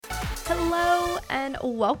Hello and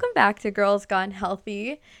welcome back to Girls Gone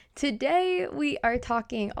Healthy. Today we are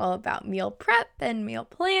talking all about meal prep and meal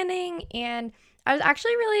planning, and I was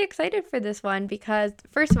actually really excited for this one because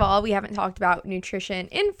first of all, we haven't talked about nutrition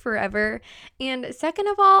in forever, and second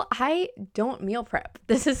of all, I don't meal prep.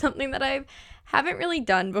 This is something that I haven't really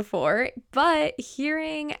done before, but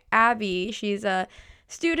hearing Abby, she's a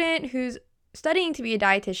student who's studying to be a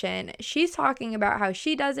dietitian, she's talking about how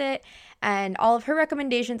she does it and all of her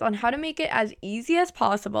recommendations on how to make it as easy as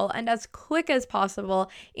possible and as quick as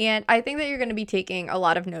possible. And I think that you're going to be taking a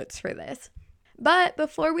lot of notes for this. But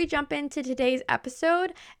before we jump into today's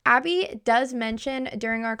episode, Abby does mention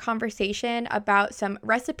during our conversation about some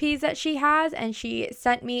recipes that she has, and she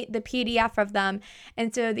sent me the PDF of them.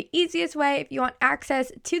 And so, the easiest way, if you want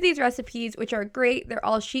access to these recipes, which are great, they're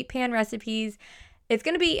all sheet pan recipes, it's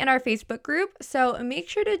going to be in our Facebook group. So, make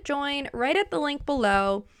sure to join right at the link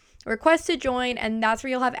below. Request to join, and that's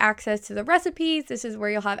where you'll have access to the recipes. This is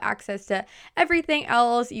where you'll have access to everything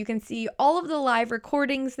else. You can see all of the live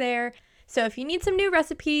recordings there. So if you need some new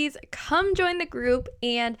recipes, come join the group,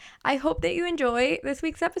 and I hope that you enjoy this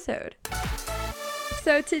week's episode.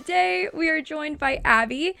 So today we are joined by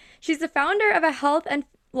Abby. She's the founder of a health and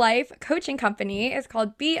life coaching company. It's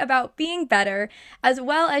called Be About Being Better, as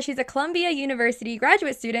well as she's a Columbia University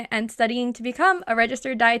graduate student and studying to become a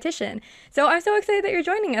registered dietitian. So I'm so excited that you're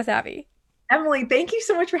joining us, Abby. Emily, thank you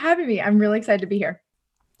so much for having me. I'm really excited to be here.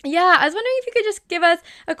 Yeah, I was wondering if you could just give us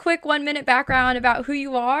a quick 1 minute background about who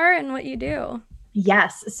you are and what you do.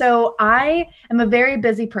 Yes. So I am a very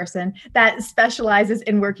busy person that specializes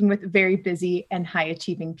in working with very busy and high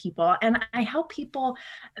achieving people. And I help people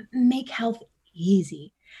make health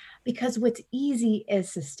easy because what's easy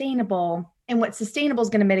is sustainable. And what's sustainable is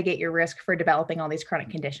going to mitigate your risk for developing all these chronic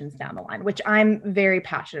conditions down the line, which I'm very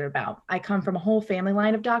passionate about. I come from a whole family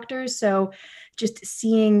line of doctors. So just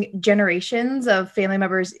seeing generations of family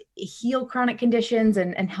members heal chronic conditions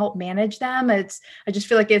and help manage them, I just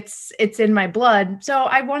feel like it's in my blood. So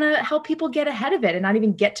I want to help people get ahead of it and not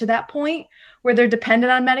even get to that point where they're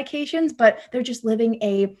dependent on medications, but they're just living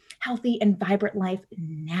a healthy and vibrant life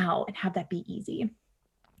now and have that be easy.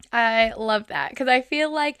 I love that because I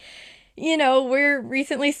feel like, we're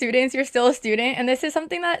recently students, you're still a student, and this is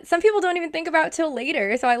something that some people don't even think about till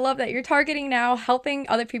later. So I love that you're targeting now, helping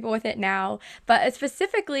other people with it now, but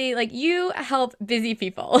specifically, like you help busy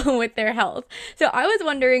people with their health. So I was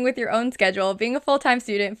wondering with your own schedule, being a full time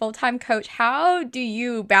student, full time coach, how do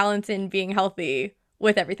you balance in being healthy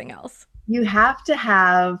with everything else? You have to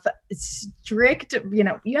have strict, you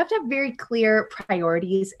have to have very clear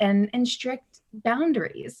priorities and strict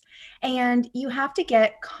boundaries. And you have to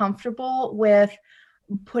get comfortable with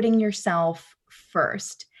putting yourself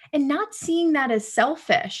first and not seeing that as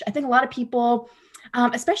selfish. I think a lot of people,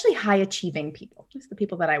 especially high achieving people, just the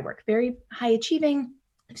people that I work, very high achieving,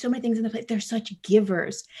 so many things in the plate. They're such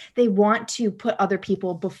givers. They want to put other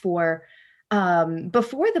people before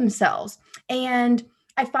themselves. And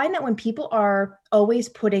I find that when people are always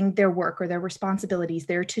putting their work or their responsibilities,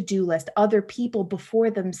 their to-do list, other people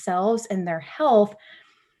before themselves and their health,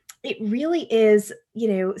 it really is,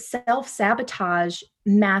 self-sabotage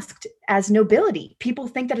masked as nobility. People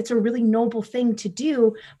think that it's a really noble thing to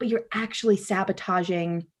do, but you're actually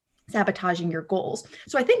sabotaging your goals.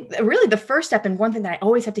 So I think really the first step, and one thing that I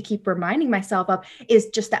always have to keep reminding myself of, is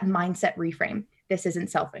just that mindset reframe. This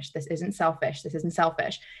isn't selfish. This isn't selfish. This isn't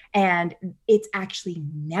selfish. And it's actually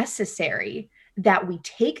necessary that we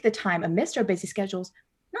take the time amidst our busy schedules,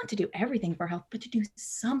 not to do everything for health, but to do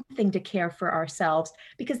something to care for ourselves,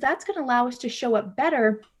 because that's going to allow us to show up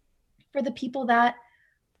better for the people that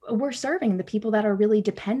we're serving, the people that are really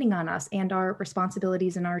depending on us and our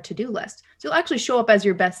responsibilities and our to-do list. So you'll actually show up as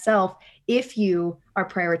your best self if you are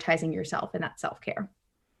prioritizing yourself and that self-care.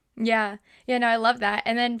 Yeah. Yeah, no, I love that.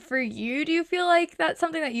 And then for you, do you feel like that's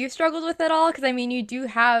something that you've struggled with at all? Because I mean, you do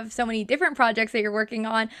have so many different projects that you're working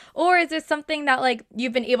on. Or is this something that like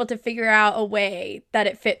you've been able to figure out a way that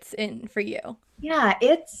it fits in for you? Yeah,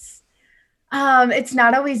 it's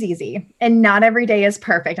not always easy and not every day is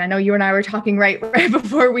perfect. I know you and I were talking right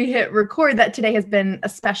before we hit record that today has been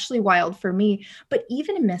especially wild for me, but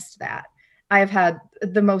even amidst that, I've had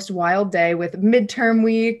the most wild day with midterm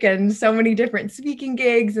week and so many different speaking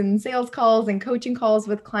gigs and sales calls and coaching calls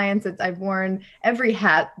with clients. I've worn every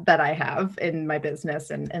hat that I have in my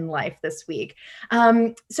business and life this week.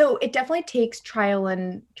 So it definitely takes trial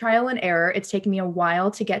and error. It's taken me a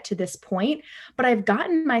while to get to this point, but I've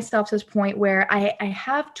gotten myself to this point where I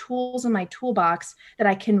have tools in my toolbox that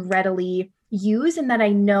I can readily use and that I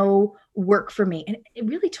know work for me. And it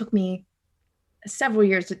really took me several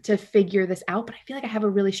years to figure this out, but I feel like I have a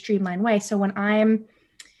really streamlined way. So when I'm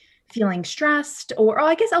feeling stressed, or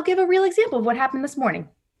I guess I'll give a real example of what happened this morning.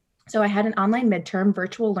 So I had an online midterm.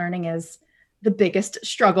 Virtual learning is the biggest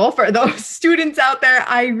struggle for those students out there.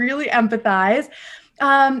 I really empathize.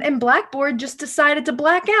 And Blackboard just decided to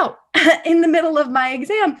black out in the middle of my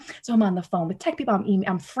exam. So I'm on the phone with tech people.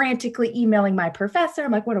 I'm frantically emailing my professor.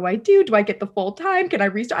 I'm like, what do I do? Do I get the full time? Can I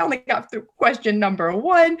restart? I only got through question number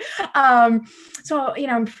one. So,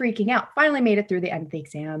 I'm freaking out. Finally made it through the end of the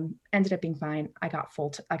exam. Ended up being fine. I got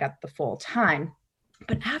the full time.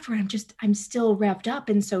 But afterward, I'm still revved up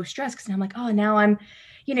and so stressed because I'm like, oh, now I'm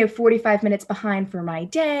 45 minutes behind for my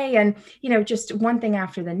day, and just one thing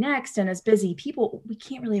after the next. And as busy people, we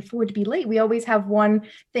can't really afford to be late. We always have one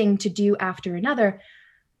thing to do after another.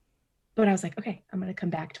 But I was like, okay, I'm going to come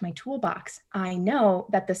back to my toolbox. I know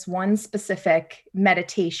that this one specific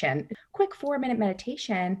meditation, quick 4-minute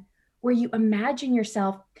meditation, where you imagine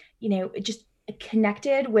yourself, just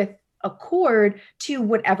connected with a cord to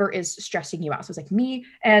whatever is stressing you out. So it's like me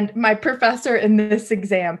and my professor in this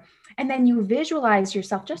exam. And then you visualize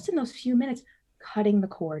yourself just in those few minutes cutting the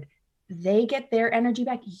cord. They get their energy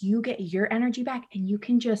back, you get your energy back, and you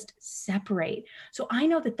can just separate. So I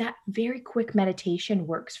know that very quick meditation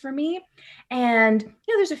works for me. And,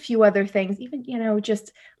 there's a few other things, even,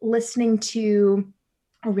 just listening to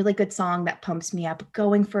a really good song that pumps me up,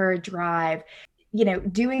 going for a drive,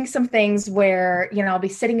 doing some things where, I'll be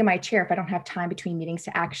sitting in my chair if I don't have time between meetings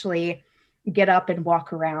to actually get up and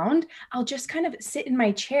walk around. I'll just kind of sit in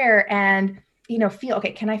my chair and, feel,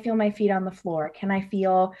 okay, can I feel my feet on the floor? Can I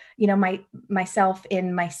feel, myself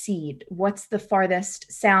in my seat? What's the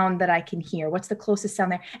farthest sound that I can hear? What's the closest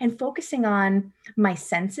sound there? And focusing on my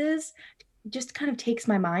senses just kind of takes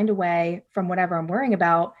my mind away from whatever I'm worrying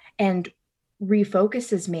about and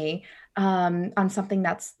refocuses me on something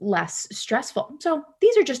that's less stressful. So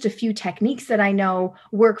these are just a few techniques that I know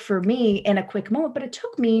work for me in a quick moment, but it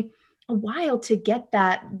took me a while to get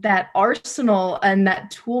that arsenal and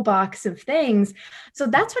that toolbox of things. So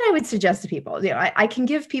that's what I would suggest to people. I can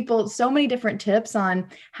give people so many different tips on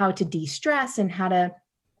how to de-stress and how to,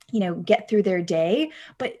 get through their day,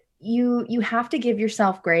 but you have to give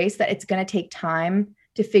yourself grace that it's going to take time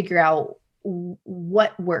to figure out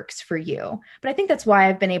what works for you. But I think that's why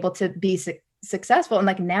I've been able to be successful.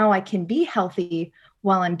 And now I can be healthy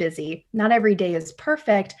while I'm busy. Not every day is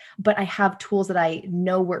perfect, but I have tools that I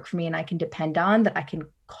know work for me and I can depend on, that I can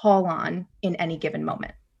call on in any given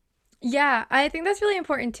moment. Yeah, I think that's really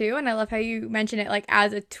important too. And I love how you mention it like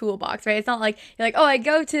as a toolbox, right? It's not like you're like, oh, I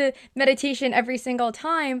go to meditation every single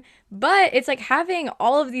time, but it's like having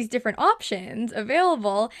all of these different options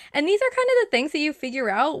available. And these are kind of the things that you figure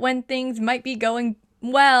out when things might be going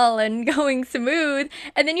well and going smooth.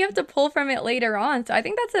 And then you have to pull from it later on. So I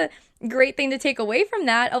think that's a great thing to take away from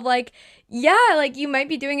that of like, yeah, like you might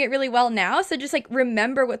be doing it really well now. So just like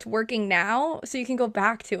remember what's working now so you can go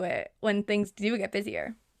back to it when things do get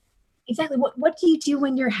busier. Exactly. What do you do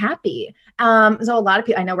when you're happy? So a lot of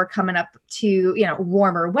people, I know we're coming up to,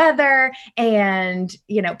 warmer weather, and,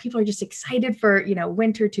 people are just excited for,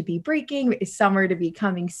 winter to be breaking, summer to be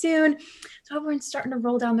coming soon. So everyone's starting to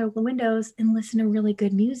roll down their windows and listen to really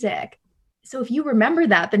good music. So if you remember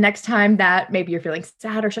that the next time that maybe you're feeling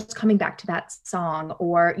sad, or just coming back to that song,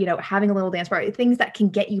 or, having a little dance party, things that can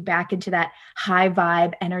get you back into that high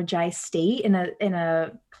vibe, energized state in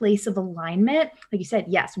a place of alignment. Like you said,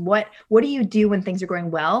 yes. What do you do when things are going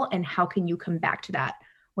well, and how can you come back to that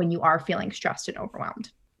when you are feeling stressed and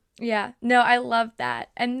overwhelmed? Yeah, no, I love that.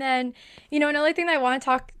 And then, another thing that I want to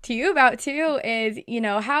talk to you about too is,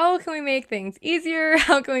 how can we make things easier?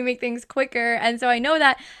 How can we make things quicker? And so I know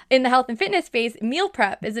that in the health and fitness space, meal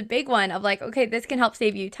prep is a big one of like, okay, this can help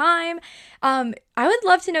save you time. I would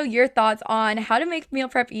love to know your thoughts on how to make meal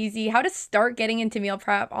prep easy, how to start getting into meal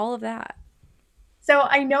prep, all of that. So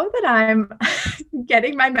I know that I'm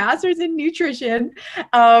getting my master's in nutrition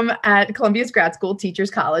at Columbia's Grad School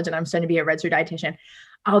Teachers College, and I'm studying to be a registered dietitian.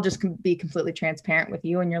 I'll just be completely transparent with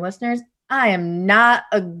you and your listeners. I am not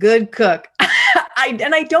a good cook.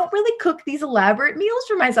 I don't really cook these elaborate meals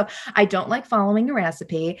for myself. I don't like following a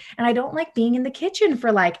recipe, and I don't like being in the kitchen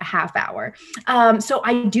for like a half hour. So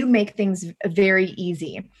I do make things very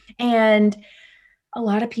easy. And a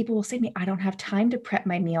lot of people will say to me, I don't have time to prep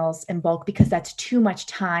my meals in bulk because that's too much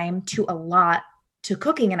time to allot to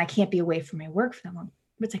cooking, and I can't be away from my work for that long.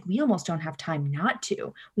 But it's like, we almost don't have time not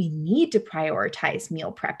to. We need to prioritize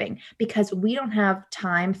meal prepping because we don't have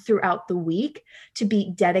time throughout the week to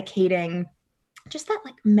be dedicating just that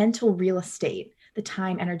like mental real estate, the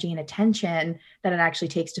time, energy, and attention that it actually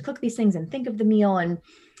takes to cook these things and think of the meal. And,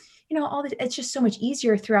 all this, it's just so much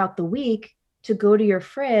easier throughout the week to go to your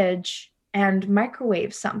fridge and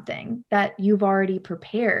microwave something that you've already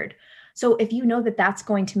prepared. So if you know that that's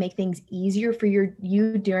going to make things easier for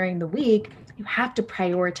you during the week, you have to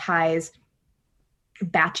prioritize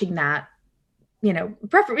batching that,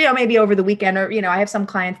 maybe over the weekend, or, I have some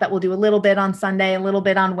clients that will do a little bit on Sunday, a little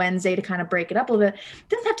bit on Wednesday to kind of break it up a little bit. It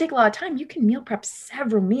doesn't have to take a lot of time. You can meal prep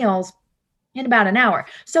several meals in about an hour.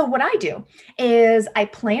 So what I do is I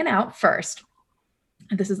plan out first.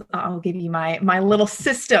 I'll give you my little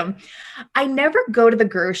system. I never go to the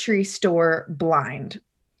grocery store blind.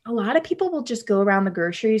 A lot of people will just go around the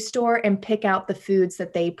grocery store and pick out the foods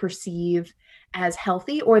that they perceive as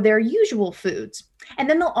healthy or their usual foods. And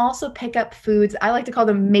then they'll also pick up foods, I like to call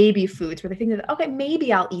them maybe foods, where they think that, okay,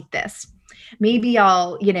 maybe I'll eat this. Maybe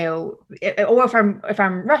I'll, or if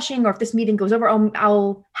I'm rushing, or if this meeting goes over,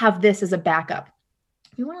 I'll have this as a backup.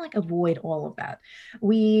 We want to avoid all of that.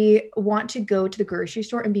 We want to go to the grocery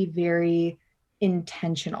store and be very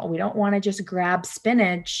intentional. We don't want to just grab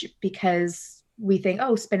spinach because we think,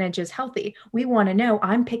 oh, spinach is healthy. We want to know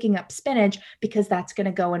I'm picking up spinach because that's going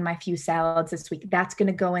to go in my few salads this week. That's going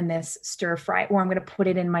to go in this stir fry, or I'm going to put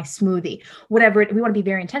it in my smoothie, whatever. We want to be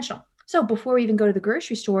very intentional. So before we even go to the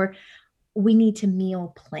grocery store, we need to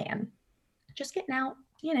meal plan. Just getting out,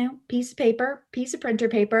 piece of paper, piece of printer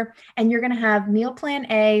paper, and you're going to have meal plan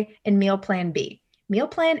A and meal plan B. Meal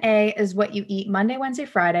plan A is what you eat Monday, Wednesday,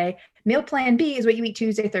 Friday. Meal plan B is what you eat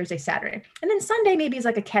Tuesday, Thursday, Saturday. And then Sunday maybe is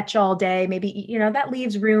like a catch-all day. Maybe, that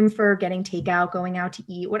leaves room for getting takeout, going out to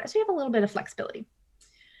eat. So you have a little bit of flexibility.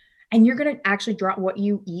 And you're going to actually draw what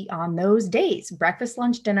you eat on those days: breakfast,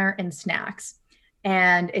 lunch, dinner, and snacks.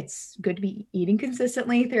 And it's good to be eating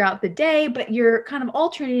consistently throughout the day, but you're kind of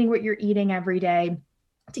alternating what you're eating every day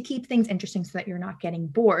to keep things interesting so that you're not getting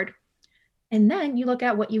bored. And then you look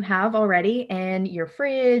at what you have already in your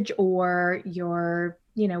fridge or your,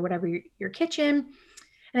 whatever, your kitchen.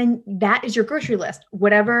 And that is your grocery list,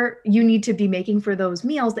 whatever you need to be making for those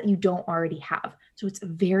meals that you don't already have. So it's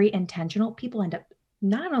very intentional. People end up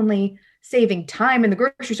not only saving time in the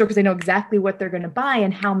grocery store because they know exactly what they're going to buy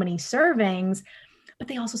and how many servings, but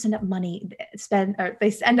they also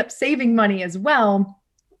they end up saving money as well,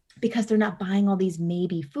 because they're not buying all these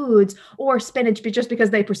maybe foods or spinach just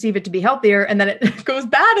because they perceive it to be healthier, and then it goes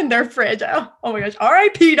bad in their fridge. Oh my gosh,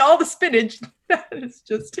 RIP to all the spinach that is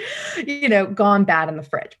just, gone bad in the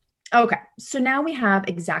fridge. Okay, so now we have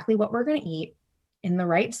exactly what we're going to eat in the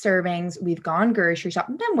right servings. We've gone grocery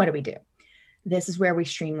shopping. Then what do? This is where we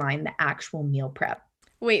streamline the actual meal prep.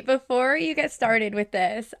 Wait, before you get started with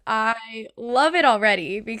this, I love it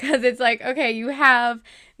already because it's like, okay, you have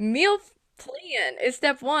meal plan is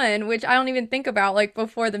step one, which I don't even think about like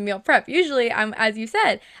before the meal prep. Usually as you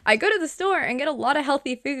said, I go to the store and get a lot of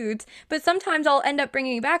healthy foods, but sometimes I'll end up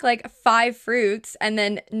bringing back like 5 fruits and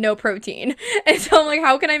then no protein. And so I'm like,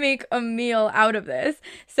 how can I make a meal out of this?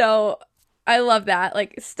 So I love that.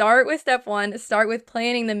 Like, start with step one, start with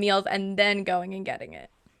planning the meals and then going and getting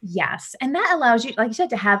it. Yes. And that allows you, like you said,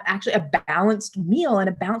 to have actually a balanced meal and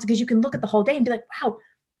a balance, because you can look at the whole day and be like, wow,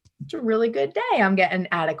 it's a really good day. I'm getting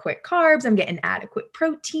adequate carbs. I'm getting adequate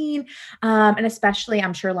protein. And especially,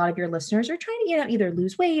 I'm sure a lot of your listeners are trying to, either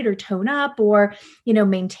lose weight or tone up or,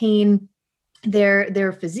 maintain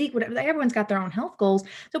their physique, whatever. Everyone's got their own health goals.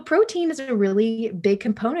 So protein is a really big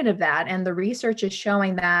component of that. And the research is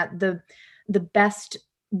showing that the best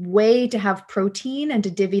way to have protein and to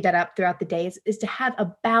divvy that up throughout the day is to have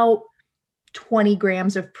about 20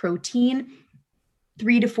 grams of protein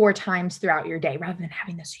 3 to 4 times throughout your day, rather than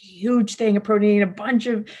having this huge thing of protein, a bunch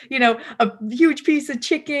of, a huge piece of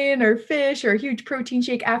chicken or fish or a huge protein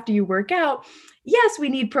shake after you work out. Yes, we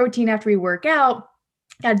need protein after we work out.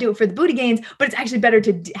 Got to do it for the booty gains, but it's actually better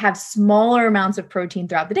to have smaller amounts of protein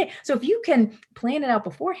throughout the day. So if you can plan it out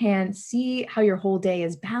beforehand, see how your whole day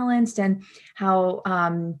is balanced and how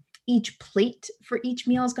each plate for each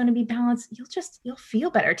meal is going to be balanced, you'll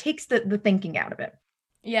feel better. It takes the thinking out of it.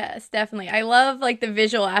 Yes, definitely. I love like the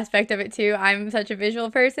visual aspect of it too. I'm such a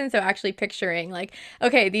visual person, so actually picturing like,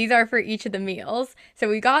 okay, these are for each of the meals. So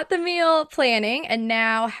we got the meal planning, and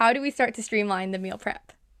now how do we start to streamline the meal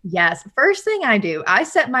prep? Yes. First thing I do, I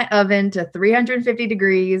set my oven to 350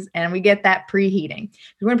 degrees and we get that preheating.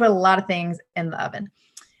 We're going to put a lot of things in the oven.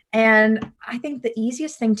 And I think the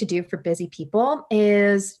easiest thing to do for busy people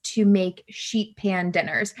is to make sheet pan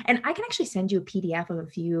dinners. And I can actually send you a PDF of a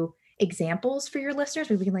few examples for your listeners.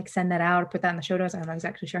 Maybe we can like send that out or put that in the show notes. I'm not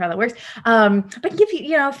exactly sure how that works. But I can give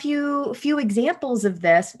you, a few examples of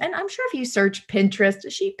this. And I'm sure if you search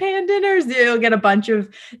Pinterest sheet pan dinners, you'll get a bunch of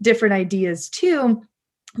different ideas too.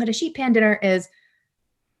 But a sheet pan dinner is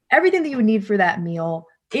everything that you would need for that meal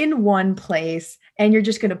in one place. and you're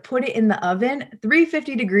just going to put it in the oven,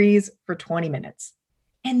 350 degrees for 20 minutes.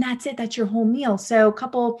 And that's it. That's your whole meal. So a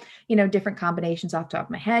couple, different combinations off the top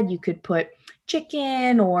of my head. You could put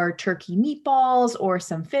chicken or turkey meatballs or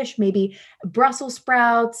some fish, maybe Brussels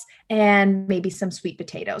sprouts and maybe some sweet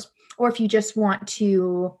potatoes. Or if you just want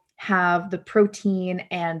to have the protein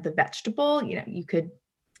and the vegetable, you could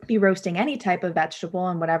be roasting any type of vegetable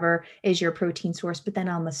and whatever is your protein source. But then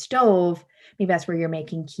on the stove, maybe that's where you're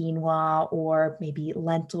making quinoa or maybe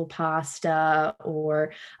lentil pasta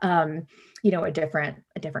or a different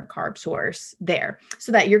carb source there,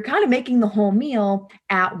 so that you're kind of making the whole meal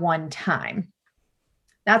at one time.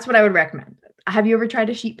 That's what I would recommend. Have you ever tried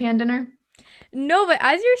a sheet pan dinner? No, but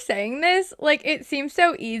as you're saying this, like it seems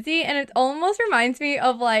so easy and it almost reminds me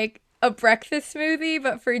of like a breakfast smoothie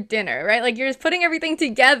but for dinner, right? Like you're just putting everything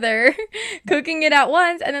together, cooking it at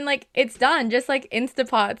once and then like it's done. Just like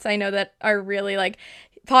Instapots I know that are really like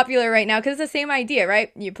popular right now because it's the same idea,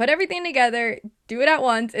 right? You put everything together, do it at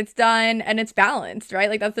once, it's done and it's balanced, right?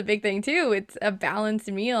 Like that's the big thing too. It's a balanced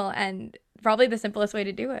meal and probably the simplest way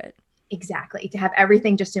to do it. Exactly, to have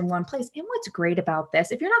everything just in one place. And what's great about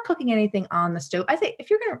this, if you're not cooking anything on the stove, I think if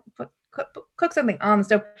you're going to cook something on the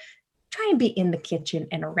stove, try and be in the kitchen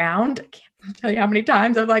and around. I can't tell you how many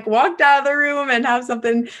times I've like walked out of the room and have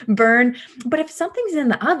something burn. But if something's in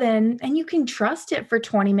the oven and you can trust it for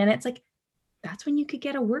 20 minutes, like that's when you could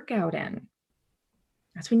get a workout in.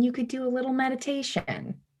 That's when you could do a little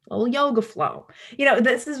meditation, a little yoga flow.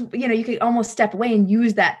 This is, you could almost step away and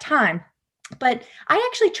use that time. But I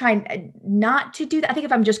actually try not to do that. I think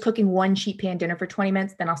if I'm just cooking one sheet pan dinner for 20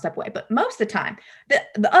 minutes, then I'll step away. But most of the time,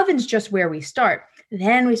 the oven's just where we start.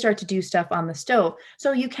 Then we start to do stuff on the stove.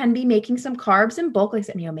 So you can be making some carbs in bulk. Like I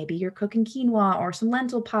said, maybe you're cooking quinoa or some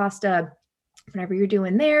lentil pasta, whatever you're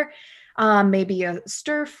doing there. Maybe a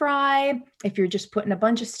stir fry if you're just putting a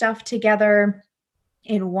bunch of stuff together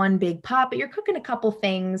in one big pot, but you're cooking a couple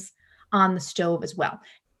things on the stove as well.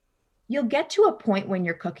 You'll get to a point when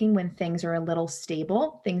you're cooking when things are a little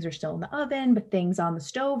stable. Things are still in the oven, but things on the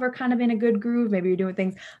stove are kind of in a good groove. Maybe you're doing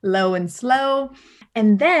things low and slow.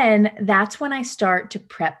 And then that's when I start to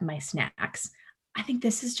prep my snacks. I think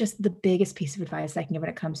this is just the biggest piece of advice I can give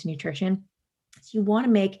when it comes to nutrition. So you want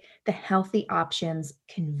to make the healthy options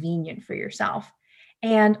convenient for yourself.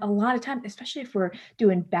 And a lot of times, especially if we're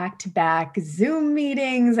doing back-to-back Zoom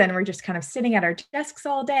meetings and we're just kind of sitting at our desks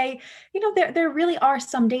all day, there really are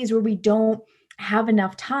some days where we don't have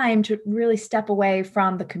enough time to really step away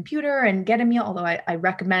from the computer and get a meal. Although I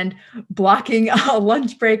recommend blocking a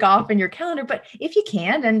lunch break off in your calendar, but if you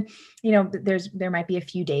can, and there might be a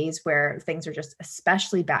few days where things are just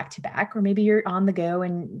especially back-to-back, or maybe you're on the go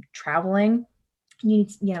and traveling, you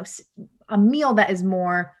need, a meal that is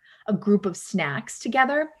more a group of snacks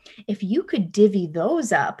together. If you could divvy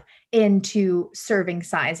those up into serving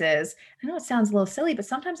sizes, I know it sounds a little silly, but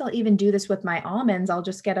sometimes I'll even do this with my almonds. I'll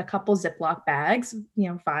just get a couple Ziploc bags,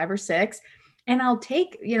 5 or 6, and I'll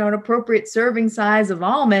take, an appropriate serving size of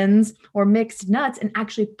almonds or mixed nuts and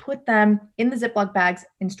actually put them in the Ziploc bags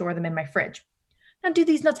and store them in my fridge. Now, do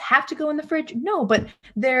these nuts have to go in the fridge? No, but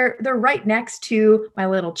they're right next to my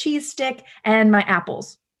little cheese stick and my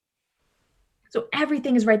apples. So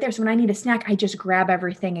everything is right there. So when I need a snack, I just grab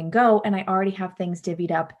everything and go, and I already have things divvied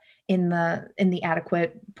up in the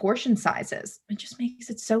adequate portion sizes. It just makes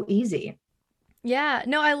it so easy. Yeah,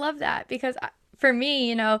 no, I love that because for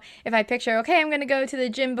me, if I picture, okay, I'm going to go to the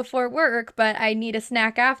gym before work, but I need a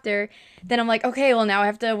snack after, then I'm like, okay, well, now I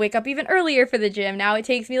have to wake up even earlier for the gym. Now it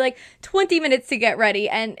takes me like 20 minutes to get ready.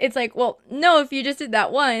 And it's like, well, no, if you just did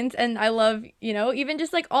that once, and I love, even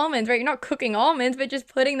just like almonds, right? You're not cooking almonds, but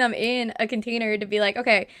just putting them in a container to be like,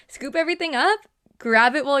 okay, scoop everything up,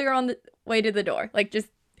 grab it while you're on the way to the door. Like, just,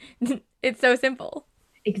 it's so simple.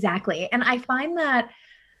 Exactly. And I find that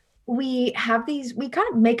we kind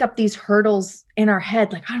of make up these hurdles in our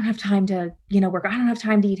head. Like, I don't have time to, work. I don't have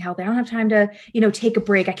time to eat healthy. I don't have time to, take a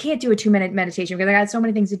break. I can't do a 2-minute meditation because I got so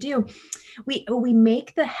many things to do. We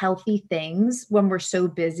make the healthy things when we're so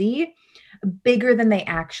busy bigger than they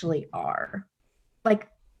actually are. Like,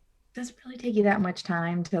 does it really take you that much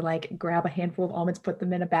time to like grab a handful of almonds, put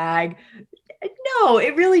them in a bag? No,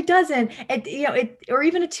 it really doesn't. Or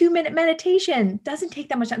even a 2-minute meditation doesn't take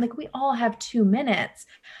that much time. Like, we all have 2 minutes.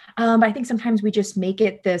 But I think sometimes we just make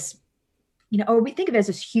it this, or we think of it as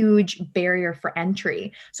this huge barrier for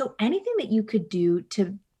entry. So anything that you could do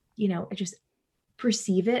to, just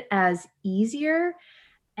perceive it as easier,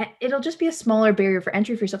 it'll just be a smaller barrier for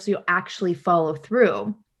entry for yourself. So you'll actually follow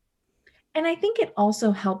through. And I think it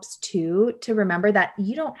also helps too, to remember that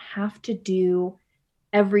you don't have to do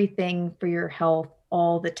everything for your health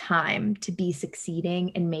all the time to be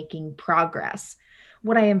succeeding and making progress.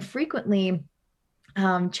 what I am frequently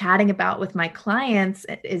chatting about with my clients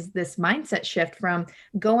is this mindset shift from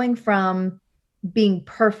going from being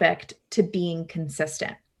perfect to being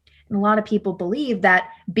consistent. And a lot of people believe that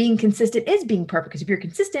being consistent is being perfect, because if you're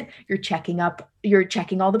consistent, you're checking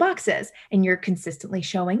all the boxes and you're consistently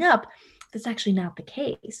showing up. That's actually not the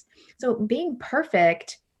case. So being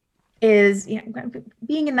perfect is,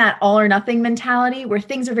 being in that all or nothing mentality where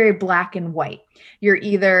things are very black and white. You're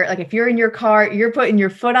either like, if you're in your car, you're putting your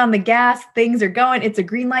foot on the gas, things are going, it's a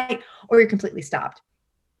green light, or you're completely stopped.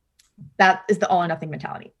 That is the all or nothing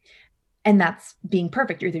mentality. And that's being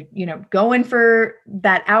perfect. You're either, going for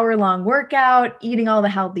that hour-long workout, eating all the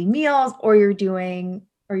healthy meals, or you're doing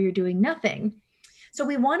nothing. So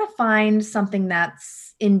we want to find something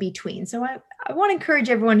that's in between. So I want to encourage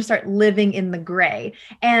everyone to start living in the gray.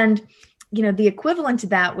 And, the equivalent to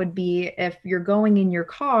that would be if you're going in your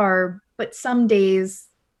car, but some days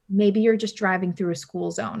maybe you're just driving through a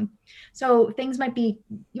school zone. So you might be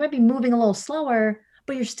moving a little slower,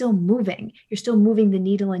 but you're still moving. You're still moving the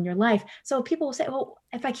needle in your life. So people will say, well,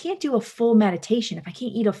 if I can't do a full meditation, if I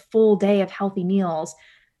can't eat a full day of healthy meals,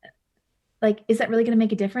 like, is that really going to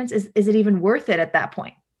make a difference? Is it even worth it at that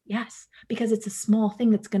point? Yes, because it's a small thing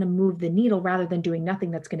that's going to move the needle rather than doing nothing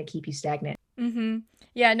that's going to keep you stagnant. Mm-hmm.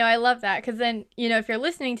 Yeah, no, I love that. Because then, if you're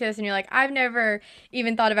listening to this and you're like, I've never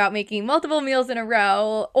even thought about making multiple meals in a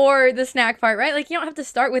row or the snack part, right? Like, you don't have to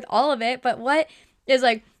start with all of it, but what is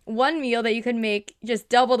like one meal that you could make just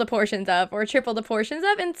double the portions of or triple the portions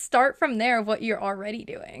of and start from there of what you're already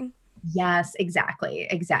doing? Yes, exactly.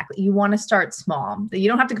 You want to start small. You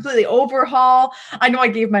don't have to completely overhaul. I know I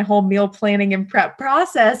gave my whole meal planning and prep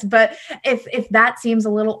process, but if that seems a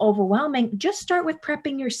little overwhelming, just start with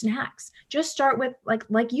prepping your snacks. Just start with,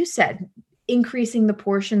 like you said, increasing the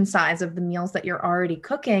portion size of the meals that you're already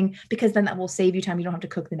cooking, because then that will save you time. You don't have to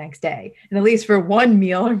cook the next day. And at least for one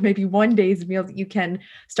meal or maybe one day's meal, that you can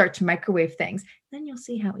start to microwave things. Then you'll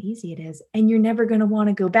see how easy it is. And you're never going to want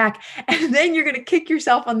to go back. And then you're going to kick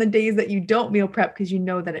yourself on the days that you don't meal prep, because you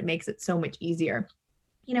know that it makes it so much easier.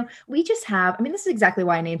 We just have, this is exactly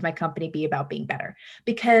why I named my company Be About Being Better,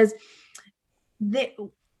 because at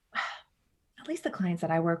least the clients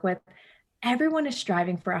that I work with, everyone is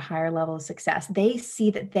striving for a higher level of success. They see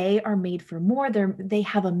that they are made for more. They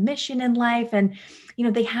have a mission in life, and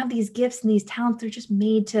they have these gifts and these talents. They're just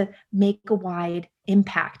made to make a wide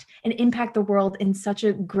impact and impact the world in such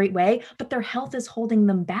a great way, but their health is holding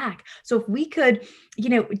them back. So if we could,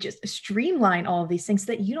 just streamline all of these things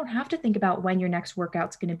so that you don't have to think about when your next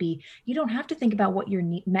workout's going to be, you don't have to think about what your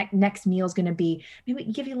next meal is going to be. Maybe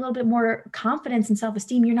give you a little bit more confidence and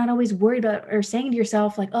self-esteem. You're not always worried about or saying to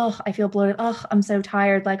yourself like, oh, I feel bloated. Oh, I'm so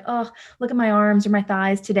tired. Like, oh, look at my arms or my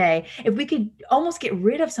thighs today. If we could almost get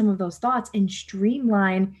rid of some of those thoughts and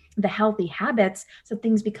streamline the healthy habits so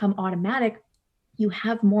things become automatic, you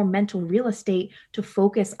have more mental real estate to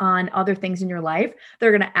focus on other things in your life that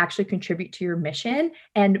are going to actually contribute to your mission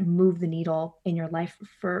and move the needle in your life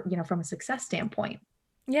for, from a success standpoint.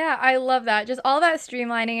 Yeah, I love that. Just all that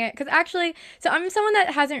streamlining it. Because actually, so I'm someone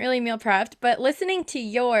that hasn't really meal prepped, but listening to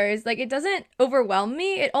yours, like, it doesn't overwhelm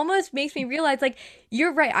me. It almost makes me realize, like,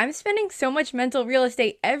 you're right. I'm spending so much mental real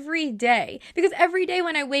estate every day. Because every day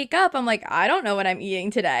when I wake up, I'm like, I don't know what I'm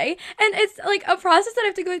eating today. And it's like a process that I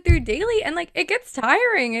have to go through daily. And, like, it gets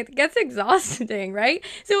tiring. It gets exhausting, right?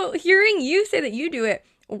 So hearing you say that you do it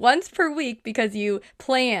once per week because you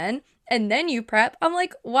plan and then you prep, I'm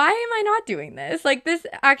like, why am I not doing this? Like, this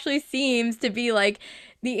actually seems to be like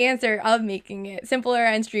the answer of making it simpler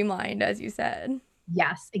and streamlined, as you said.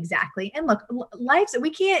 Yes, exactly. And look, we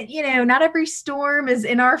can't, not every storm is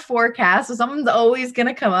in our forecast. So something's always going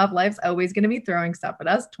to come up. Life's always going to be throwing stuff at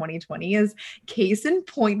us. 2020 is case in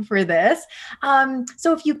point for this.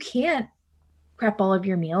 So if you can't prep all of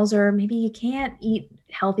your meals, or maybe you can't eat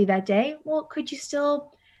healthy that day, well, could you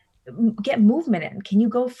still get movement in? Can you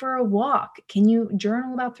go for a walk? Can you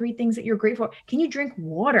journal about 3 things that you're grateful for? Can you drink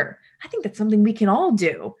water? I think that's something we can all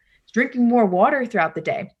do. Drinking more water throughout the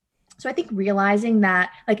day. So I think realizing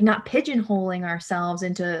that, like, not pigeonholing ourselves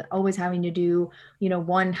into always having to do,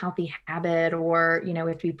 one healthy habit, or, we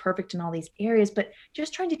have to be perfect in all these areas, but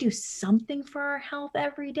just trying to do something for our health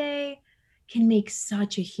every day can make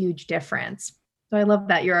such a huge difference. So I love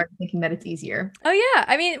that you're thinking that it's easier. Oh,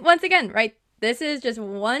 yeah. Once again, right? This is just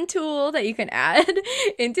one tool that you can add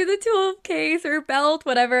into the tool case or belt,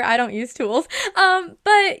 whatever. I don't use tools. But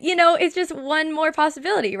it's just one more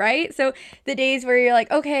possibility, right? So the days where you're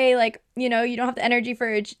like, okay, like, you don't have the energy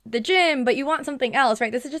for the gym, but you want something else,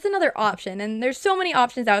 right? This is just another option. And there's so many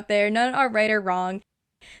options out there. None are right or wrong.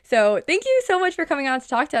 So thank you so much for coming on to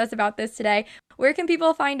talk to us about this today. Where can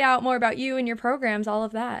people find out more about you and your programs, all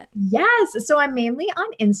of that? Yes. So I'm mainly on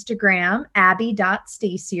Instagram,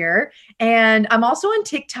 abby.stacier. And I'm also on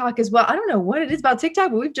TikTok as well. I don't know what it is about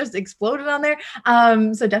TikTok, but we've just exploded on there.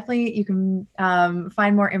 So definitely you can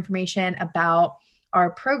find more information about our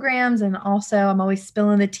programs. And also I'm always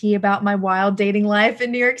spilling the tea about my wild dating life in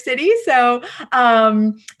New York City. So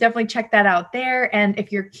definitely check that out there. And if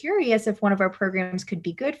you're curious if one of our programs could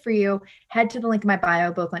be good for you, head to the link in my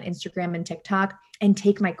bio, both on Instagram and TikTok, and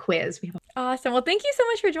take my quiz. We have Awesome. Well, thank you so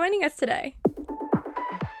much for joining us today.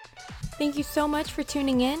 Thank you so much for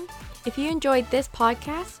tuning in. If you enjoyed this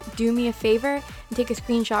podcast, do me a favor and take a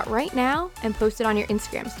screenshot right now and post it on your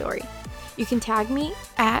Instagram story. You can tag me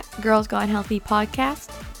at Girls Gone Healthy Podcast,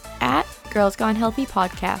 at Girls Gone Healthy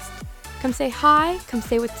Podcast. Come say hi, come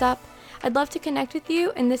say what's up. I'd love to connect with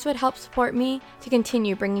you, and this would help support me to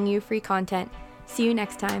continue bringing you free content. See you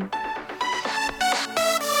next time.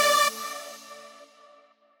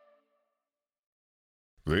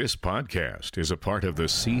 This podcast is a part of the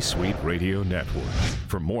C-Suite Radio Network.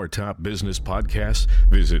 For more top business podcasts,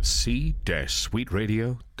 visit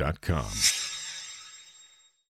c-suiteradio.com.